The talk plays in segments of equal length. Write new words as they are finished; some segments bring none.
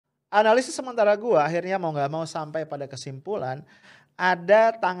Analisis sementara gua akhirnya mau nggak mau sampai pada kesimpulan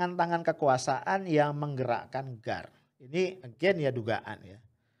ada tangan-tangan kekuasaan yang menggerakkan GAR. Ini again ya dugaan ya.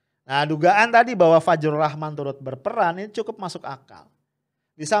 Nah dugaan tadi bahwa Fajrul Rahman turut berperan ini cukup masuk akal.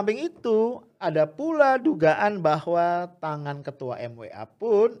 Di samping itu ada pula dugaan bahwa tangan ketua MWA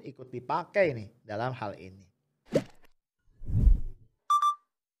pun ikut dipakai nih dalam hal ini.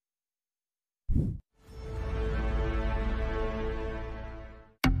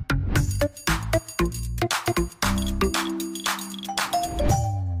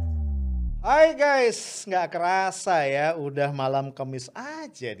 Hai guys, nggak kerasa ya udah malam Kamis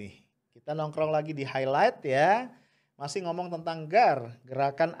aja nih. Kita nongkrong lagi di Highlight ya. Masih ngomong tentang GAR,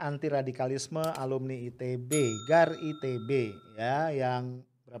 Gerakan Anti Radikalisme Alumni ITB, GAR ITB ya, yang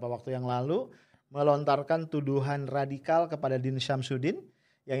beberapa waktu yang lalu melontarkan tuduhan radikal kepada Din Syamsuddin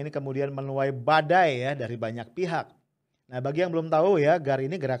yang ini kemudian menuai badai ya dari banyak pihak. Nah, bagi yang belum tahu ya, GAR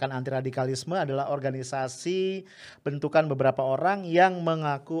ini Gerakan Anti Radikalisme adalah organisasi bentukan beberapa orang yang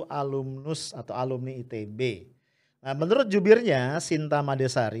mengaku alumnus atau alumni ITB. Nah, menurut jubirnya Sinta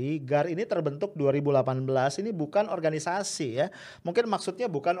Madesari, GAR ini terbentuk 2018, ini bukan organisasi ya. Mungkin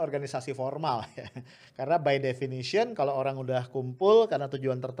maksudnya bukan organisasi formal ya. Karena by definition kalau orang udah kumpul karena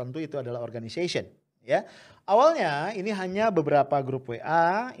tujuan tertentu itu adalah organization ya. Awalnya ini hanya beberapa grup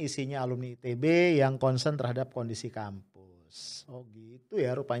WA isinya alumni ITB yang concern terhadap kondisi kampus. Oh gitu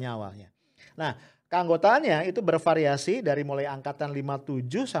ya rupanya awalnya. Nah, keanggotaannya itu bervariasi dari mulai angkatan 57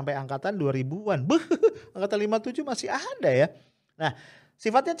 sampai angkatan 2000-an. Angkatan 57 masih ada ya. Nah,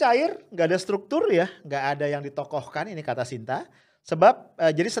 sifatnya cair, nggak ada struktur ya, nggak ada yang ditokohkan ini kata Sinta. Sebab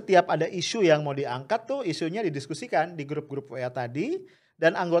jadi setiap ada isu yang mau diangkat tuh isunya didiskusikan di grup-grup WA tadi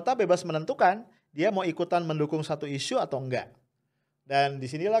dan anggota bebas menentukan dia mau ikutan mendukung satu isu atau enggak. Dan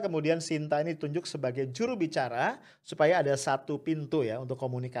disinilah kemudian Sinta ini ditunjuk sebagai juru bicara supaya ada satu pintu ya untuk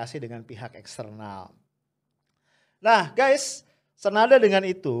komunikasi dengan pihak eksternal. Nah guys, senada dengan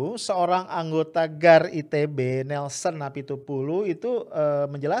itu seorang anggota GAR ITB Nelson Napitupulu itu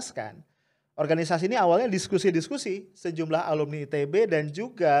menjelaskan organisasi ini awalnya diskusi-diskusi sejumlah alumni ITB dan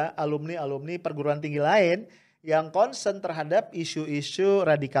juga alumni-alumni perguruan tinggi lain yang concern terhadap isu-isu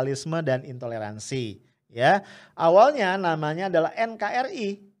radikalisme dan intoleransi. Ya, awalnya namanya adalah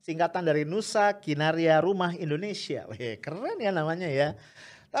NKRI, singkatan dari Nusa Kinaria Rumah Indonesia. Wih, keren ya namanya ya.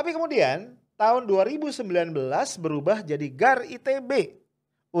 Tapi kemudian tahun 2019 berubah jadi GAR ITB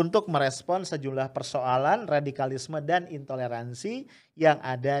untuk merespon sejumlah persoalan radikalisme dan intoleransi yang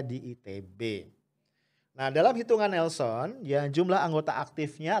ada di ITB. Nah, dalam hitungan Nelson, ya jumlah anggota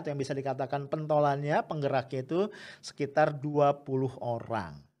aktifnya atau yang bisa dikatakan pentolannya, penggeraknya itu sekitar 20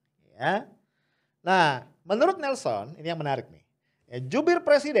 orang. Ya. Nah, menurut Nelson, ini yang menarik nih. Ya, jubir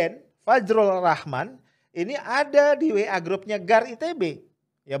Presiden Fajrul Rahman ini ada di WA grupnya GAR ITB.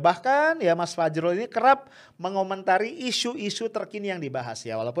 Ya bahkan ya Mas Fajrul ini kerap mengomentari isu-isu terkini yang dibahas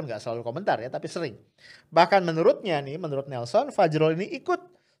ya. Walaupun gak selalu komentar ya, tapi sering. Bahkan menurutnya nih, menurut Nelson, Fajrul ini ikut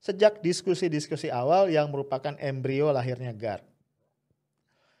sejak diskusi-diskusi awal yang merupakan embrio lahirnya GAR.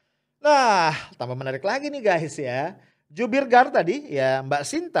 Nah, tambah menarik lagi nih guys ya. Jubir GAR tadi ya Mbak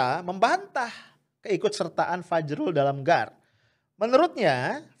Sinta membantah keikutsertaan Fajrul dalam GAR.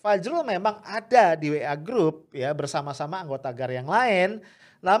 Menurutnya Fajrul memang ada di WA Group ya bersama-sama anggota GAR yang lain.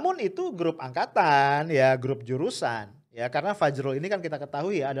 Namun itu grup angkatan ya grup jurusan. Ya karena Fajrul ini kan kita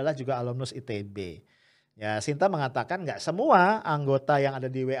ketahui ya adalah juga alumnus ITB. Ya Sinta mengatakan nggak semua anggota yang ada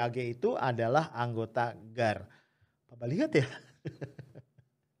di WAG itu adalah anggota GAR. Bapak lihat ya.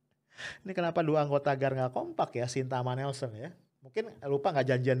 Ini kenapa dua anggota GAR nggak kompak ya Sinta sama Nelson ya. Mungkin lupa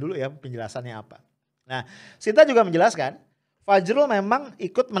nggak janjian dulu ya penjelasannya apa. Nah, Sinta juga menjelaskan, Fajrul memang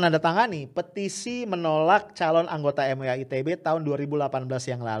ikut menandatangani petisi menolak calon anggota MWA ITB tahun 2018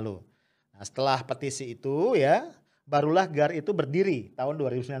 yang lalu. Nah, setelah petisi itu ya, barulah GAR itu berdiri tahun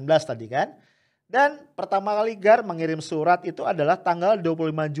 2019 tadi kan. Dan pertama kali GAR mengirim surat itu adalah tanggal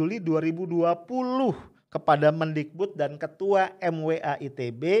 25 Juli 2020 kepada Mendikbud dan Ketua MWA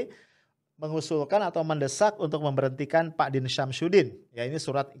ITB mengusulkan atau mendesak untuk memberhentikan Pak Din Syamsuddin. Ya ini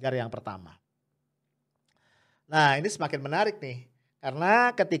surat GAR yang pertama. Nah ini semakin menarik nih.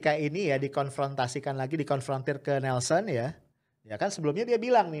 Karena ketika ini ya dikonfrontasikan lagi, dikonfrontir ke Nelson ya. Ya kan sebelumnya dia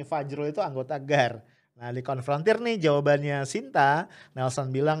bilang nih Fajrul itu anggota GAR. Nah dikonfrontir nih jawabannya Sinta. Nelson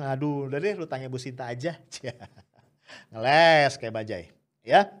bilang aduh udah deh lu tanya Bu Sinta aja. Ngeles kayak bajai.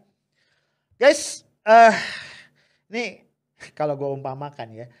 Ya. Guys ini kalau gue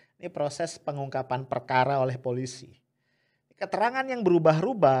umpamakan ya. Ini proses pengungkapan perkara oleh polisi. Keterangan yang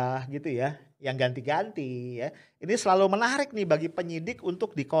berubah-ubah gitu ya, yang ganti-ganti ya. Ini selalu menarik nih bagi penyidik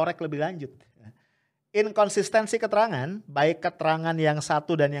untuk dikorek lebih lanjut. inkonsistensi keterangan, baik keterangan yang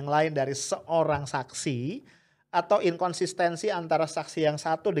satu dan yang lain dari seorang saksi, atau inkonsistensi antara saksi yang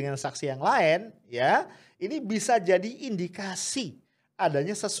satu dengan saksi yang lain, ya, ini bisa jadi indikasi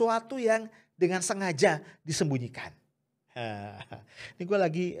adanya sesuatu yang dengan sengaja disembunyikan. Ini gue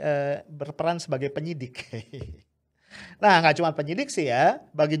lagi berperan sebagai penyidik. Nah, nggak cuma penyidik sih ya,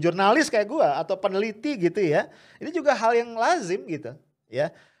 bagi jurnalis kayak gue atau peneliti gitu ya, ini juga hal yang lazim gitu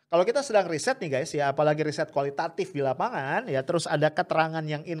ya. Kalau kita sedang riset nih guys ya, apalagi riset kualitatif di lapangan ya, terus ada keterangan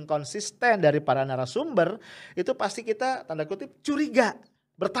yang inkonsisten dari para narasumber, itu pasti kita tanda kutip curiga,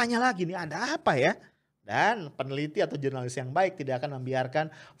 bertanya lagi nih ada apa ya? Dan peneliti atau jurnalis yang baik tidak akan membiarkan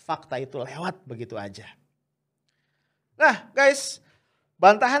fakta itu lewat begitu aja. Nah guys,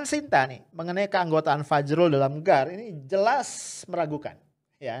 bantahan Sinta nih mengenai keanggotaan Fajrul dalam GAR ini jelas meragukan.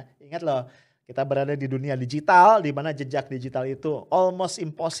 Ya, ingat loh, kita berada di dunia digital di mana jejak digital itu almost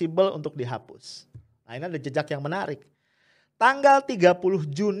impossible untuk dihapus. Nah, ini ada jejak yang menarik. Tanggal 30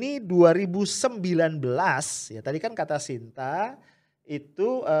 Juni 2019, ya tadi kan kata Sinta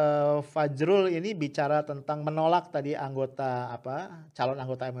itu Fajrul ini bicara tentang menolak tadi calon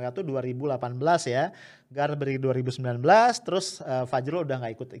anggota MK itu 2018 ya. GAR beri 2019 terus Fajrul udah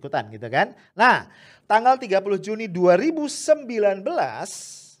nggak ikut-ikutan gitu kan. Nah, tanggal 30 Juni 2019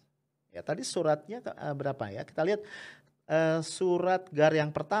 ya tadi suratnya berapa ya? Kita lihat surat GAR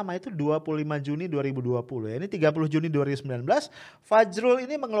yang pertama itu 25 Juni 2020 ya. Ini 30 Juni 2019 Fajrul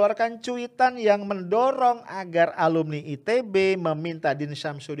ini mengeluarkan cuitan yang mendorong agar alumni ITB meminta Din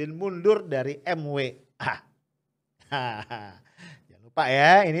Syamsuddin mundur dari MWA. Jangan lupa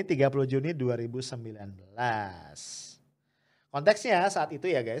ya, ini 30 Juni 2019. Konteksnya saat itu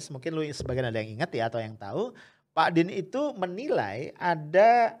ya guys, mungkin lu sebagian ada yang ingat ya atau yang tahu, Pak Din itu menilai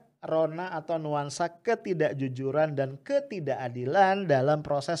ada rona atau nuansa ketidakjujuran dan ketidakadilan dalam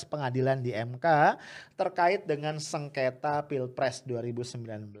proses pengadilan di MK terkait dengan sengketa Pilpres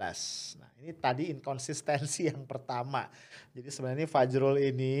 2019. Nah, ini tadi inkonsistensi yang pertama. Jadi sebenarnya Fajrul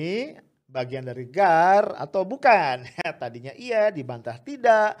ini bagian dari GAR atau bukan? Tadinya iya, dibantah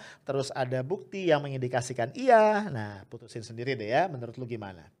tidak, terus ada bukti yang mengindikasikan iya. Nah, putusin sendiri deh ya, menurut lu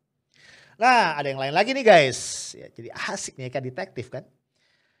gimana? Nah, ada yang lain lagi nih guys. Ya, jadi asik nih kayak detektif kan.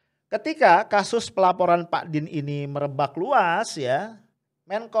 Ketika kasus pelaporan Pak Din ini merebak luas ya,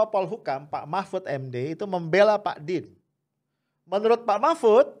 Menko Polhukam Pak Mahfud MD itu membela Pak Din. Menurut Pak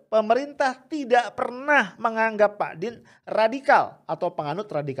Mahfud, pemerintah tidak pernah menganggap Pak Din radikal atau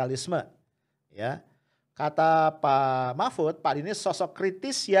penganut radikalisme. Ya, kata Pak Mahfud, Pak Din ini sosok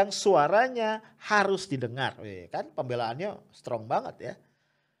kritis yang suaranya harus didengar. Kan pembelaannya strong banget ya.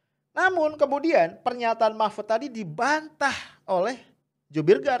 Namun kemudian pernyataan Mahfud tadi dibantah oleh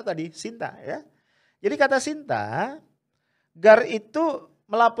jubir GAR tadi, Sinta ya. Jadi kata Sinta, GAR itu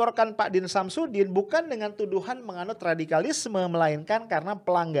melaporkan Pak Din Syamsuddin bukan dengan tuduhan menganut radikalisme, melainkan karena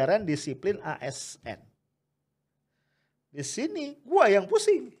pelanggaran disiplin ASN. Di sini gua yang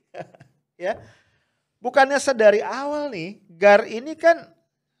pusing. Ya. Bukannya sedari awal nih, GAR ini kan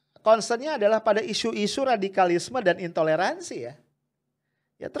concernnya adalah pada isu-isu radikalisme dan intoleransi ya.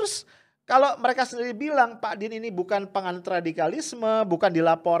 Ya terus kalau mereka sendiri bilang Pak Din ini bukan penganut radikalisme, bukan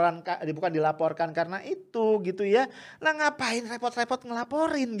dilaporkan karena itu gitu ya. Lah ngapain repot-repot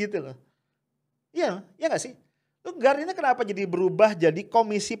ngelaporin gitu loh. Iya, ya gak sih? Lu GAR ini kenapa jadi berubah jadi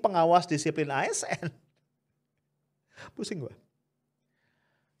Komisi Pengawas Disiplin ASN? Pusing gua.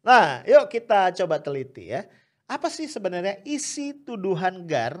 Nah, yuk kita coba teliti ya. Apa sih sebenarnya isi tuduhan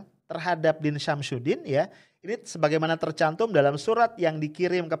GAR terhadap Din Syamsuddin ya? Ini sebagaimana tercantum dalam surat yang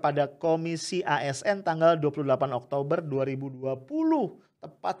dikirim kepada Komisi ASN tanggal 28 Oktober 2020.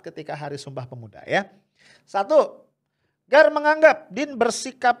 Tepat ketika Hari Sumpah Pemuda ya. 1. GAR menganggap Din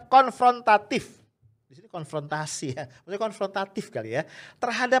bersikap konfrontatif. Di sini konfrontasi ya. Maksudnya konfrontatif kali ya.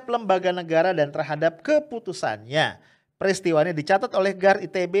 Terhadap lembaga negara dan terhadap keputusannya. Peristiwa ini dicatat oleh GAR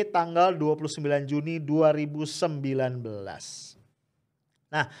ITB tanggal 29 Juni 2019.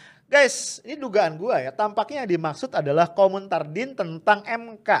 Nah, guys, ini dugaan gue ya, tampaknya yang dimaksud adalah komentar Din tentang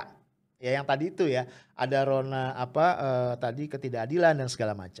MK. Ya yang tadi itu ya, ada rona tadi ketidakadilan dan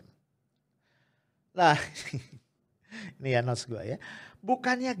segala macam. Nah, ini ya notes gue ya.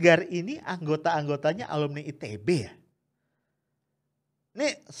 Bukannya GAR ini anggota-anggotanya alumni ITB ya?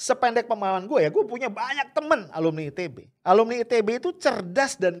 Ini sependek pemahaman gue ya, gue punya banyak temen alumni ITB. Alumni ITB itu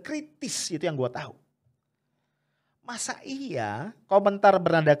cerdas dan kritis, itu yang gue tahu. Masa iya komentar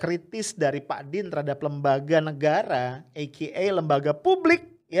bernada kritis dari Pak Din terhadap lembaga negara, aka lembaga publik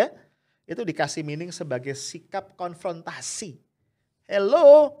ya, itu dikasih meaning sebagai sikap konfrontasi.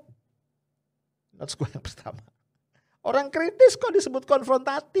 Hello, notes gue yang pertama. Orang kritis kok disebut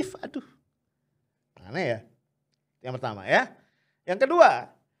konfrontatif, aduh. Aneh ya. Yang pertama ya. Yang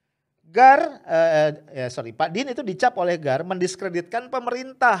kedua, Pak Din itu dicap oleh GAR mendiskreditkan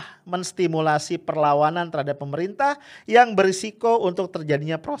pemerintah, menstimulasi perlawanan terhadap pemerintah yang berisiko untuk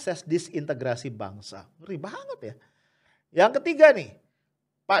terjadinya proses disintegrasi bangsa. Ngeri banget ya. Yang ketiga nih,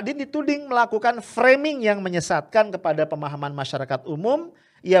 Pak Din dituding melakukan framing yang menyesatkan kepada pemahaman masyarakat umum.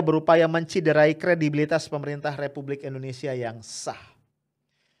 Ia berupaya menciderai kredibilitas pemerintah Republik Indonesia yang sah.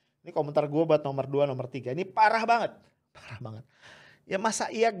 Ini komentar gue buat nomor 2, nomor 3. Ini parah banget. Parah banget. Ya masa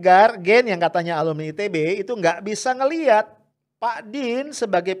iya Gen yang katanya alumni ITB itu nggak bisa ngelihat Pak Din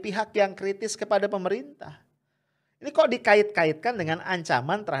sebagai pihak yang kritis kepada pemerintah. Ini kok dikait-kaitkan dengan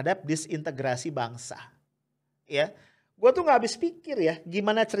ancaman terhadap disintegrasi bangsa. Ya, gue tuh nggak habis pikir ya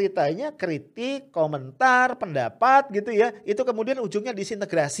gimana ceritanya kritik, komentar, pendapat gitu ya. Itu kemudian ujungnya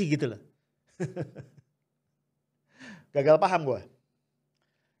disintegrasi gitu loh. Gagal paham gue.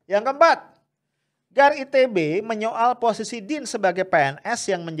 Yang keempat, GAR ITB menyoal posisi Din sebagai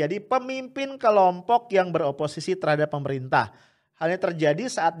PNS yang menjadi pemimpin kelompok yang beroposisi terhadap pemerintah. Hal ini terjadi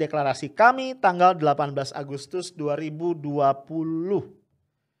saat deklarasi kami tanggal 18 Agustus 2020.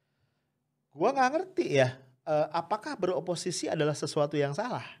 Gua nggak ngerti ya, apakah beroposisi adalah sesuatu yang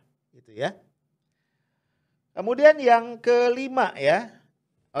salah gitu ya. Kemudian yang kelima ya,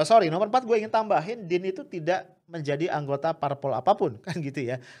 nomor 4 gue ingin tambahin Din itu tidak menjadi anggota parpol apapun kan gitu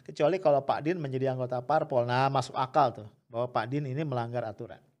ya. Kecuali kalau Pak Din menjadi anggota parpol, nah masuk akal tuh bahwa Pak Din ini melanggar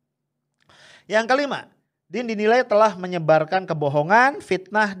aturan. Yang kelima, Din dinilai telah menyebarkan kebohongan,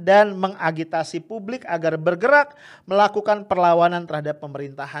 fitnah dan mengagitasi publik agar bergerak melakukan perlawanan terhadap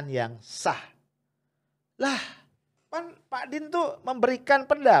pemerintahan yang sah. Lah, kan Pak Din tuh memberikan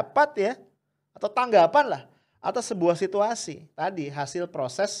pendapat ya atau tanggapan lah atas sebuah situasi. Tadi hasil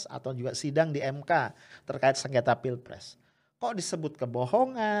proses atau juga sidang di MK terkait sengketa Pilpres. Kok disebut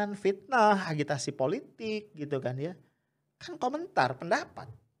kebohongan, fitnah, agitasi politik gitu kan ya. Kan komentar, pendapat,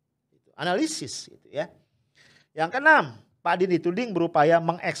 analisis gitu ya. Yang keenam, Pak Din dituding berupaya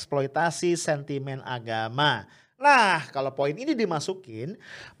mengeksploitasi sentimen agama. Nah kalau poin ini dimasukin,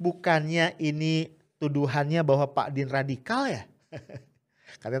 bukannya ini tuduhannya bahwa Pak Din radikal ya?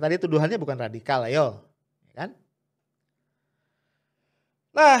 Katanya tadi tuduhannya bukan radikal, ayo. Kan?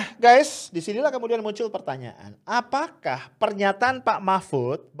 Nah guys, disinilah kemudian muncul pertanyaan. Apakah pernyataan Pak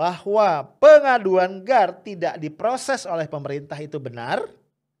Mahfud bahwa pengaduan GAR tidak diproses oleh pemerintah itu benar?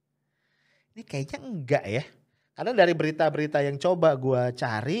 Ini kayaknya enggak ya. Karena dari berita-berita yang coba gue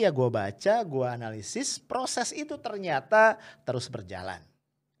cari, ya gue baca, gue analisis, proses itu ternyata terus berjalan.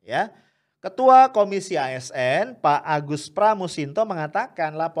 Ya. Ketua Komisi ASN Pak Agus Pramusinto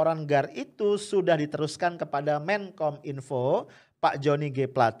mengatakan laporan GAR itu sudah diteruskan kepada Menkominfo Pak Joni G.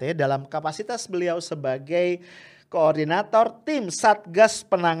 Plate dalam kapasitas beliau sebagai koordinator tim Satgas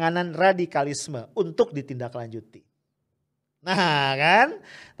Penanganan Radikalisme untuk ditindaklanjuti. Nah kan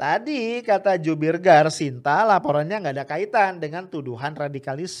tadi kata jubir GAR Sinta laporannya nggak ada kaitan dengan tuduhan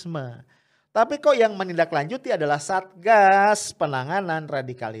radikalisme. Tapi kok yang menindaklanjuti adalah Satgas Penanganan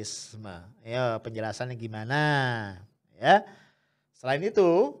Radikalisme. Ayo penjelasannya gimana? Ya. Selain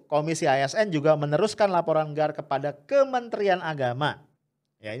itu, Komisi ASN juga meneruskan laporan GAR kepada Kementerian Agama.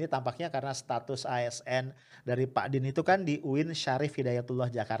 Ya ini tampaknya karena status ASN dari Pak Din itu kan di UIN Syarif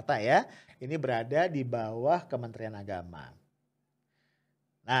Hidayatullah Jakarta ya. Ini berada di bawah Kementerian Agama.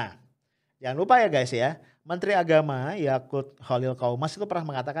 Nah, jangan lupa ya guys ya, Menteri Agama Yakut Khalil Qaumas itu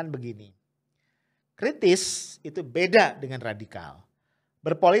pernah mengatakan begini. Kritis itu beda dengan radikal.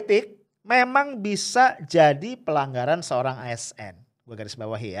 Berpolitik memang bisa jadi pelanggaran seorang ASN. Gue garis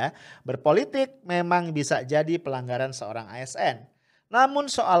bawahi ya. Berpolitik memang bisa jadi pelanggaran seorang ASN.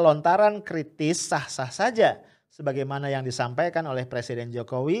 Namun soal lontaran kritis sah-sah saja. Sebagaimana yang disampaikan oleh Presiden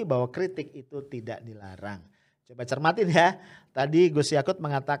Jokowi bahwa kritik itu tidak dilarang. Coba cermatin ya. Tadi Gus Yakut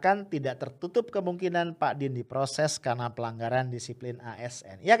mengatakan tidak tertutup kemungkinan Pak Din diproses karena pelanggaran disiplin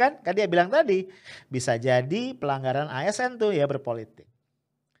ASN. Iya kan? Kan dia bilang tadi bisa jadi pelanggaran ASN tuh ya berpolitik.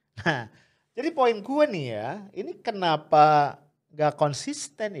 Nah jadi poin gue nih ya. Ini kenapa gak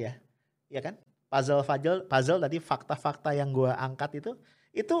konsisten ya? Iya kan? Puzzle tadi fakta-fakta yang gue angkat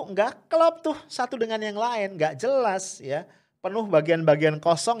itu gak klop tuh satu dengan yang lain. Gak jelas ya. Penuh bagian-bagian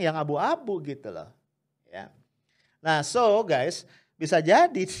kosong yang abu-abu gitu loh. Ya. Nah so guys bisa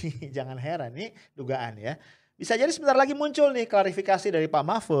jadi nih jangan heran nih dugaan ya. Bisa jadi sebentar lagi muncul nih klarifikasi dari Pak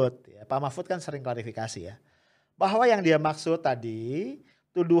Mahfud. Ya, Pak Mahfud kan sering klarifikasi ya. Bahwa yang dia maksud tadi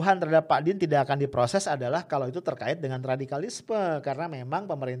tuduhan terhadap Pak Din tidak akan diproses adalah kalau itu terkait dengan radikalisme. Karena memang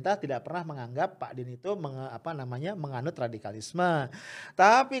pemerintah tidak pernah menganggap Pak Din itu menganut radikalisme.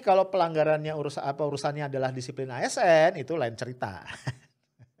 Tapi kalau pelanggarannya urusannya adalah disiplin ASN itu lain cerita.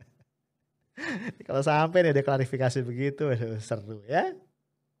 Kalau sampai nih ada klarifikasi begitu, aduh seru ya.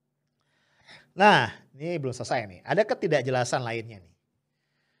 Nah, ini belum selesai nih. Ada ketidakjelasan lainnya nih.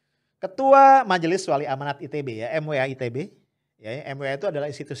 Ketua Majelis Wali Amanat ITB ya, MWA ITB. Ya, MWA itu adalah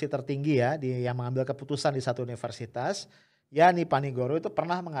institusi tertinggi ya yang mengambil keputusan di satu universitas. Yani Panigoro itu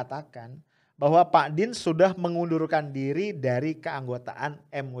pernah mengatakan bahwa Pak Din sudah mengundurkan diri dari keanggotaan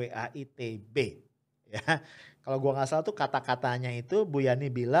MWA ITB. Ya, kalau gua nggak salah tuh kata-katanya itu Bu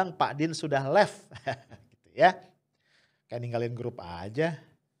Yani bilang Pak Din sudah left, gitu ya. Kayak ninggalin grup aja.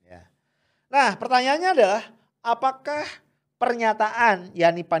 Ya. Nah, pertanyaannya adalah apakah pernyataan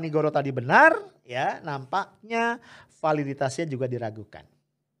Yani Panigoro tadi benar? Ya, nampaknya validitasnya juga diragukan.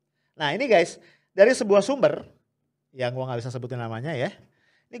 Nah, ini guys, dari sebuah sumber yang gua nggak bisa sebutin namanya ya.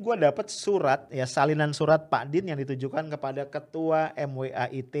 Ini gua dapat surat ya, salinan surat Pak Din yang ditujukan kepada Ketua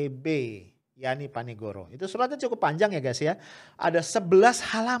MWA ITB Yani Panigoro. Itu suratnya cukup panjang ya guys ya. Ada 11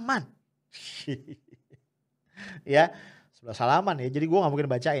 halaman. Ya, 11 halaman ya. Jadi gue gak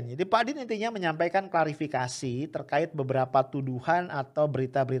mungkin bacain. Jadi Pak Din intinya menyampaikan klarifikasi terkait beberapa tuduhan atau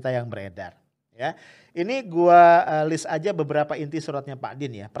berita-berita yang beredar. Ya, ini gue list aja beberapa inti suratnya Pak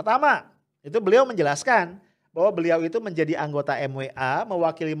Din ya. Pertama, itu beliau menjelaskan bahwa beliau itu menjadi anggota MWA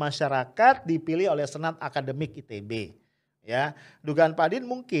mewakili masyarakat dipilih oleh Senat Akademik ITB. Ya, dugaan Pak Din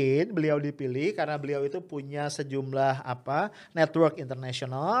mungkin beliau dipilih karena beliau itu punya sejumlah network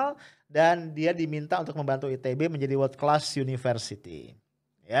internasional dan dia diminta untuk membantu ITB menjadi world class university.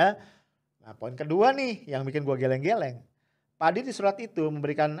 Ya. Nah, poin kedua nih yang bikin gua geleng-geleng. Pak Din di surat itu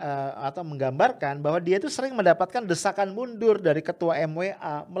memberikan atau menggambarkan bahwa dia itu sering mendapatkan desakan mundur dari ketua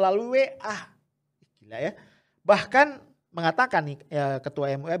MWA melalui WA. Gila ya. Bahkan mengatakan nih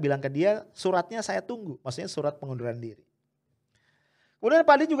ketua MWA bilang ke dia suratnya saya tunggu, maksudnya surat pengunduran diri. Kemudian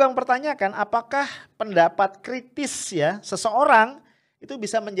Pak Din juga mempertanyakan apakah pendapat kritis ya seseorang itu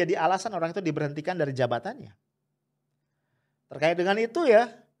bisa menjadi alasan orang itu diberhentikan dari jabatannya. Terkait dengan itu ya,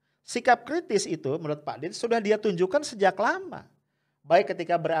 sikap kritis itu menurut Pak Din sudah dia tunjukkan sejak lama. Baik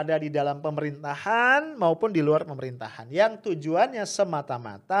ketika berada di dalam pemerintahan maupun di luar pemerintahan. Yang tujuannya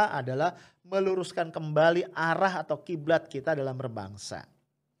semata-mata adalah meluruskan kembali arah atau kiblat kita dalam berbangsa.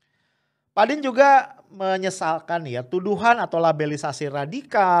 Pak Din juga menyesalkan ya tuduhan atau labelisasi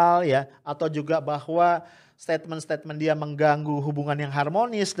radikal ya atau juga bahwa statement-statement dia mengganggu hubungan yang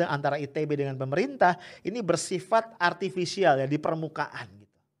harmonis antara ITB dengan pemerintah ini bersifat artifisial ya di permukaan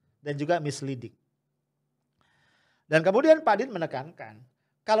gitu dan juga misleading. Dan kemudian Pak Din menekankan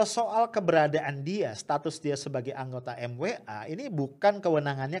kalau soal keberadaan dia, status dia sebagai anggota MWA ini bukan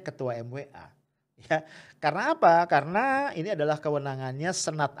kewenangannya ketua MWA. Ya, karena apa? Karena ini adalah kewenangannya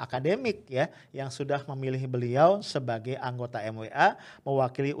Senat Akademik ya yang sudah memilih beliau sebagai anggota MWA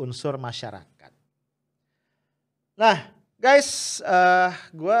mewakili unsur masyarakat. Nah, guys,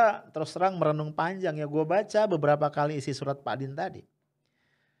 gue terus terang merenung panjang ya, gue baca beberapa kali isi surat Pak Din tadi.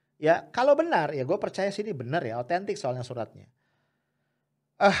 Ya, kalau benar ya gue percaya sih ini benar ya, otentik soalnya suratnya.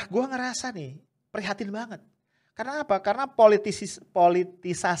 Gue ngerasa nih prihatin banget. Karena apa? Karena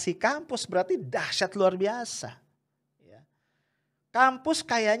politisasi kampus berarti dahsyat luar biasa. Ya. Kampus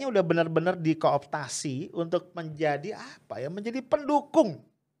kayaknya udah benar-benar dikooptasi untuk menjadi menjadi pendukung.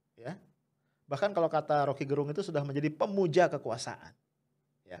 Ya. Bahkan kalau kata Rocky Gerung itu sudah menjadi pemuja kekuasaan.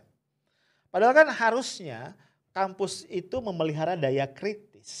 Ya. Padahal kan harusnya kampus itu memelihara daya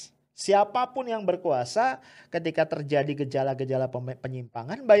kritis. Siapapun yang berkuasa ketika terjadi gejala-gejala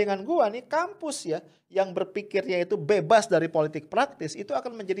penyimpangan, bayangan gua nih kampus ya yang berpikirnya itu bebas dari politik praktis itu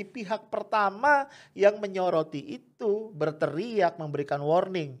akan menjadi pihak pertama yang menyoroti itu, berteriak, memberikan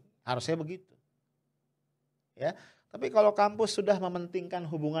warning. Harusnya begitu. Ya, tapi kalau kampus sudah mementingkan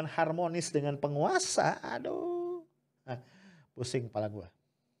hubungan harmonis dengan penguasa, aduh, pusing kepala gua.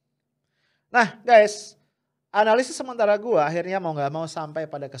 Nah, guys, analisis sementara gua akhirnya mau gak mau sampai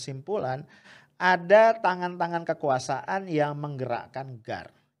pada kesimpulan ada tangan-tangan kekuasaan yang menggerakkan GAR.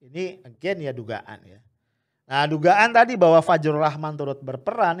 Ini again ya dugaan ya. Nah dugaan tadi bahwa Fajrul Rahman turut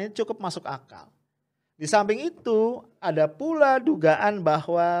berperan ini cukup masuk akal. Di samping itu ada pula dugaan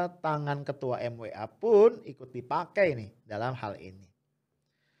bahwa tangan ketua MWA pun ikut dipakai nih dalam hal ini.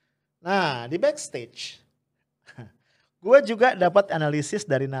 Nah di backstage gue juga dapat analisis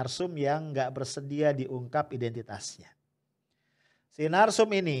dari narsum yang gak bersedia diungkap identitasnya. Si narsum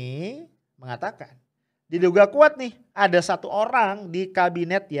ini mengatakan diduga kuat nih ada satu orang di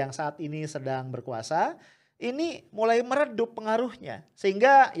kabinet yang saat ini sedang berkuasa. Ini mulai meredup pengaruhnya.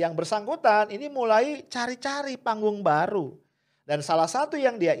 Sehingga yang bersangkutan ini mulai cari-cari panggung baru. Dan salah satu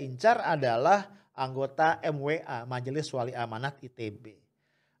yang dia incar adalah anggota MWA, Majelis Wali Amanat ITB.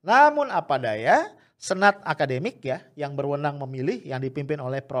 Namun apa daya, Senat Akademik ya yang berwenang memilih yang dipimpin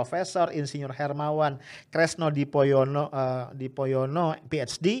oleh Profesor Insinyur Hermawan Kresno Dipoyono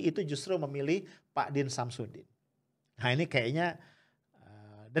PhD itu justru memilih Pak Din Samsudin. Nah ini kayaknya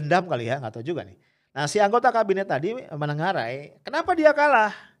dendam kali ya, nggak tahu juga nih. Nah si anggota kabinet tadi menengarai, kenapa dia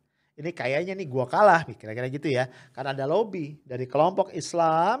kalah? Ini kayaknya nih gua kalah, kira-kira gitu ya. Karena ada lobby dari kelompok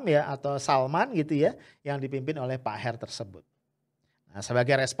Islam ya atau Salman gitu ya yang dipimpin oleh Pak Her tersebut. Nah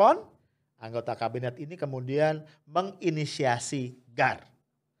sebagai respon, anggota kabinet ini kemudian menginisiasi GAR.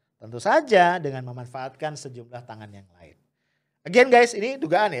 Tentu saja dengan memanfaatkan sejumlah tangan yang lain. Again guys, ini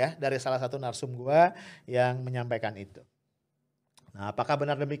dugaan ya dari salah satu narsum gua yang menyampaikan itu. Nah apakah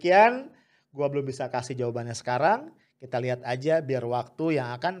benar demikian? Gua belum bisa kasih jawabannya sekarang. Kita lihat aja biar waktu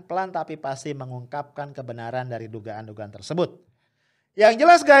yang akan pelan tapi pasti mengungkapkan kebenaran dari dugaan-dugaan tersebut. Yang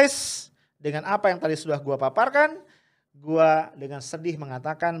jelas guys, dengan apa yang tadi sudah gua paparkan, gua dengan sedih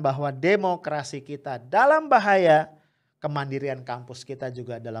mengatakan bahwa demokrasi kita dalam bahaya, kemandirian kampus kita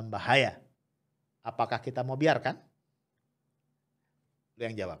juga dalam bahaya. Apakah kita mau biarkan? Lu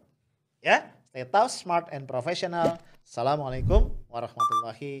yang jawab. Ya, stay tough, smart and professional. Assalamualaikum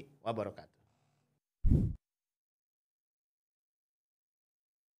warahmatullahi wabarakatuh.